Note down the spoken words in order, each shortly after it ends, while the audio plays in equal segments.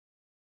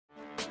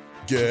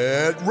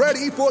Get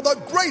ready for the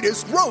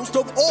greatest roast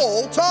of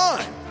all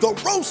time, the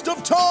Roast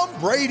of Tom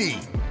Brady,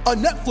 a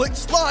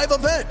Netflix live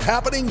event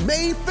happening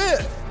May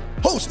 5th.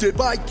 Hosted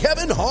by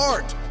Kevin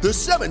Hart, the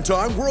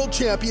 7-time world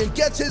champion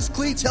gets his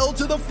cleats held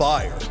to the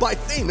fire by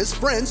famous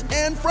friends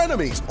and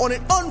frenemies on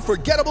an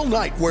unforgettable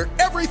night where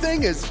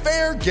everything is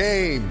fair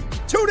game.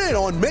 Tune in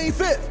on May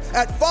 5th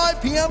at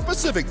 5 p.m.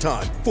 Pacific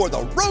time for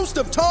the Roast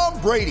of Tom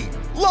Brady,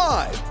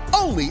 live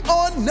only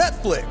on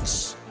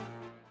Netflix.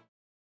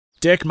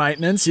 Deck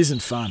maintenance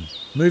isn't fun.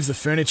 Move the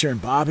furniture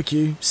and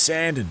barbecue,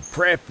 sand and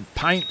prep,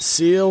 paint,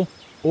 seal,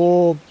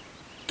 or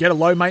get a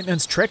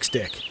low-maintenance Trex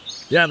deck.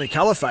 The only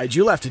colour fade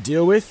you'll have to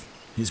deal with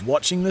is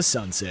watching the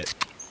sunset.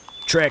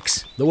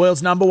 Trex, the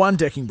world's #1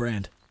 decking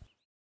brand.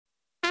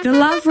 The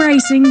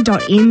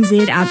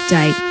LOVERACING.NZ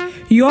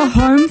update. Your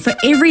home for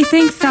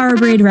everything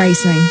thoroughbred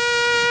racing.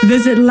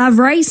 Visit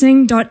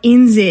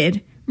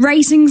LOVERACING.NZ.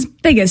 Racing's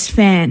biggest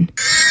fan.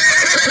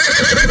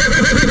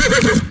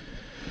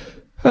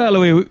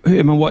 Louis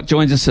Herman-Watt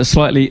joins us a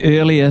slightly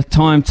earlier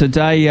time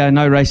today.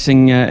 No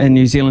racing in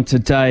New Zealand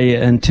today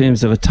in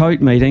terms of a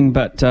tote meeting,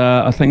 but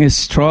I think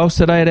there's trials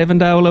today at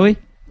Avondale, Louis?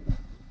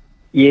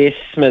 Yes,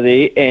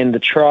 Smithy, and the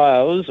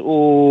trials,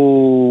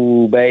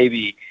 oh,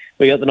 baby.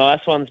 We got the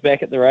nice ones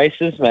back at the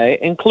races, mate,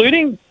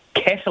 including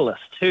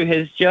Catalyst, who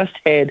has just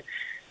had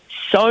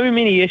so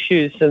many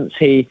issues since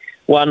he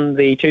won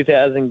the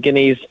 2000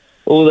 Guineas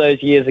all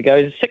those years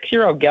ago. He's a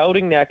 6-year-old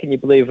gelding now, can you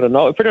believe it or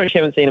not? We pretty much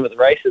haven't seen him at the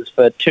races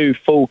for 2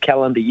 full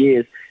calendar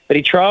years. But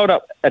he trialled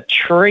up a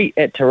treat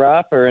at Te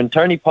Rapa, and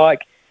Tony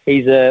Pike,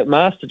 he's a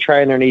master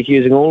trainer, and he's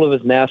using all of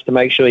his nous to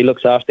make sure he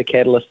looks after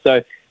Catalyst.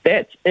 So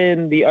that's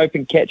in the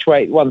open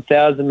catchweight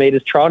 1,000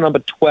 metres, trial number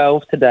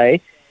 12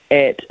 today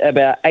at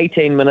about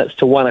 18 minutes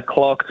to 1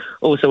 o'clock.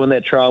 Also in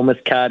that trial, Miss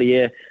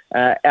Cartier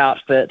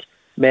outfit,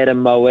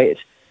 Madame Moet.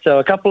 So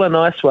a couple of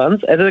nice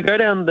ones. As I go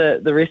down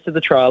the rest of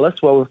the trial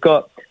list, well, we've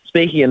got,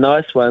 speaking of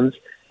nice ones,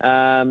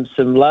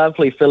 some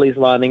lovely fillies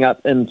lining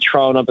up in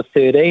trial number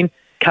 13.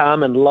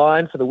 Carmen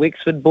Line for the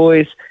Wexford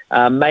boys.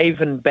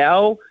 Maven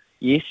Bell,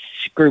 yes,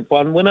 Group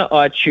 1 winner.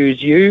 I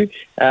Choose You,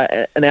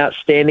 an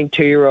outstanding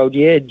 2-year-old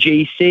year.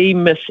 GC,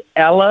 Miss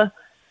Ella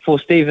for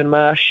Stephen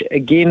Marsh.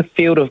 Again,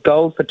 Field of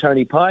Gold for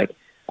Tony Pike.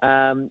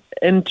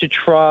 Into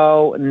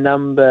trial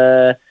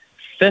number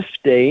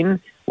 15,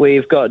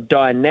 we've got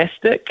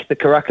Dynastic, the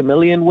Karaka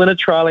Million winner,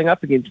 trialling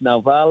up against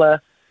Nalvala,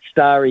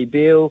 Starry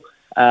Beale,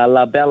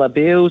 La Bella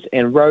Beals,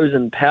 and Rose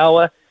and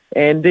Power.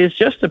 And there's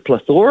just a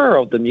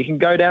plethora of them. You can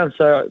go down,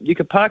 so you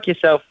can park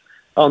yourself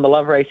on the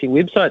Love Racing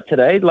website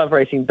today,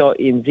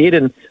 loveracing.nz,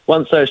 and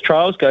once those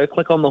trials go,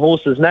 click on the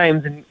horses'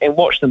 names and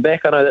watch them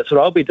back. I know that's what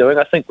I'll be doing.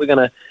 I think we're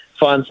going to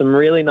find some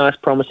really nice,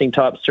 promising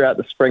types throughout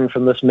the spring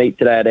from this meet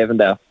today at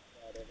Avondale.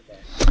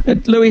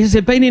 Louis, has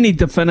there been any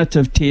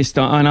definitive test?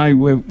 I know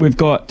we've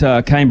got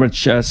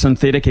Cambridge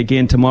synthetic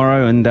again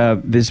tomorrow, and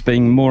there's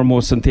been more and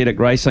more synthetic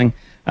racing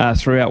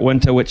throughout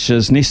winter, which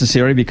is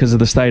necessary because of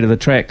the state of the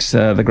tracks,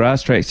 the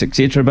grass tracks,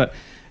 etc. But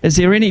has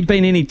there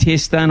been any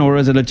tests done, or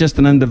is it just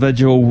an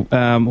individual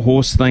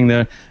horse thing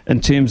there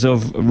in terms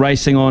of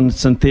racing on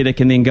synthetic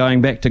and then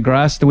going back to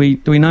grass? Do we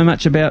know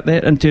much about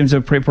that in terms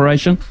of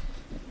preparation?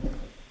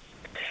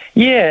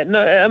 Yeah,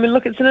 no, I mean,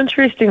 look, it's an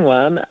interesting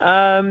one.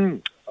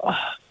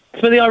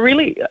 Smithy, I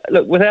really,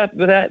 look, without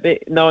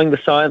knowing the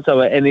science of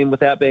it and then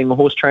without being a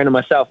horse trainer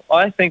myself,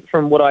 I think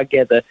from what I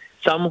gather,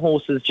 some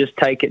horses just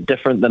take it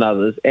different than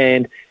others.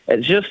 And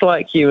it's just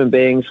like human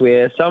beings,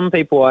 where some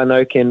people I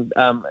know can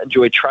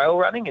enjoy trail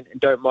running and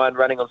don't mind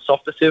running on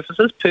softer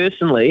surfaces.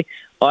 Personally,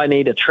 I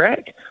need a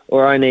track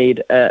or I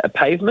need a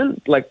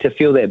pavement, like to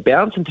feel that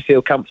bounce and to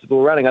feel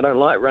comfortable running. I don't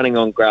like running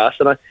on grass,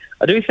 and I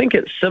do think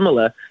it's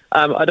similar.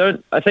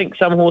 I think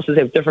some horses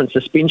have different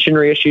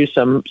suspensionary issues.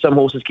 Some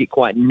horses get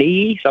quite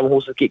knee, some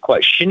horses get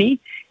quite shinny,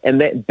 and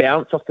that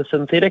bounce off the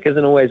synthetic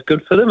isn't always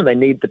good for them, and they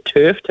need the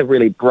turf to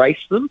really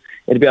brace them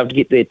and to be able to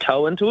get their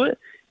toe into it.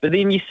 But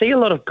then you see a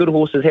lot of good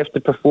horses have to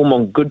perform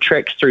on good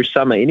tracks through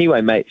summer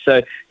anyway, mate.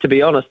 So to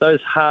be honest,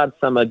 those hard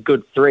summer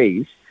good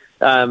threes,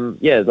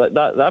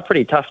 they're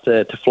pretty tough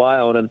to fly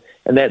on,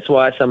 and that's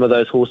why some of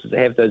those horses that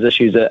have those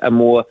issues are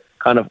more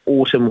kind of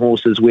autumn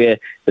horses where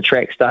the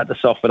tracks start to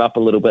soften up a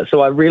little bit.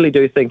 So I really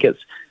do think it's,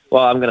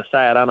 well, I'm going to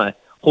say it, aren't I?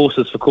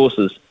 Horses for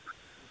courses.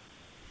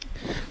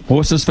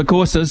 Horses for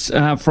courses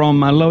from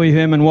Louis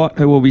Herman-Watt,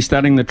 who will be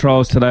studying the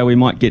trials today. We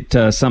might get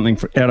something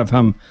out of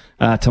him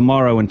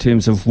tomorrow in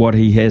terms of what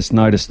he has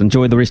noticed.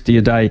 Enjoy the rest of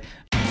your day.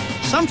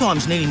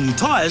 Sometimes needing new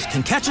tyres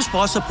can catch us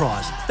by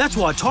surprise. That's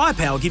why Tyre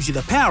Power gives you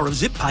the power of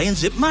zip pay and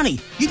zip money.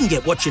 You can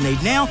get what you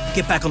need now,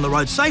 get back on the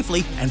road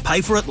safely and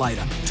pay for it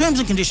later. Terms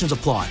and conditions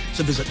apply.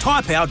 So visit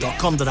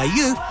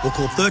tyrepower.com.au or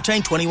call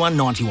 13 21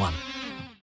 91.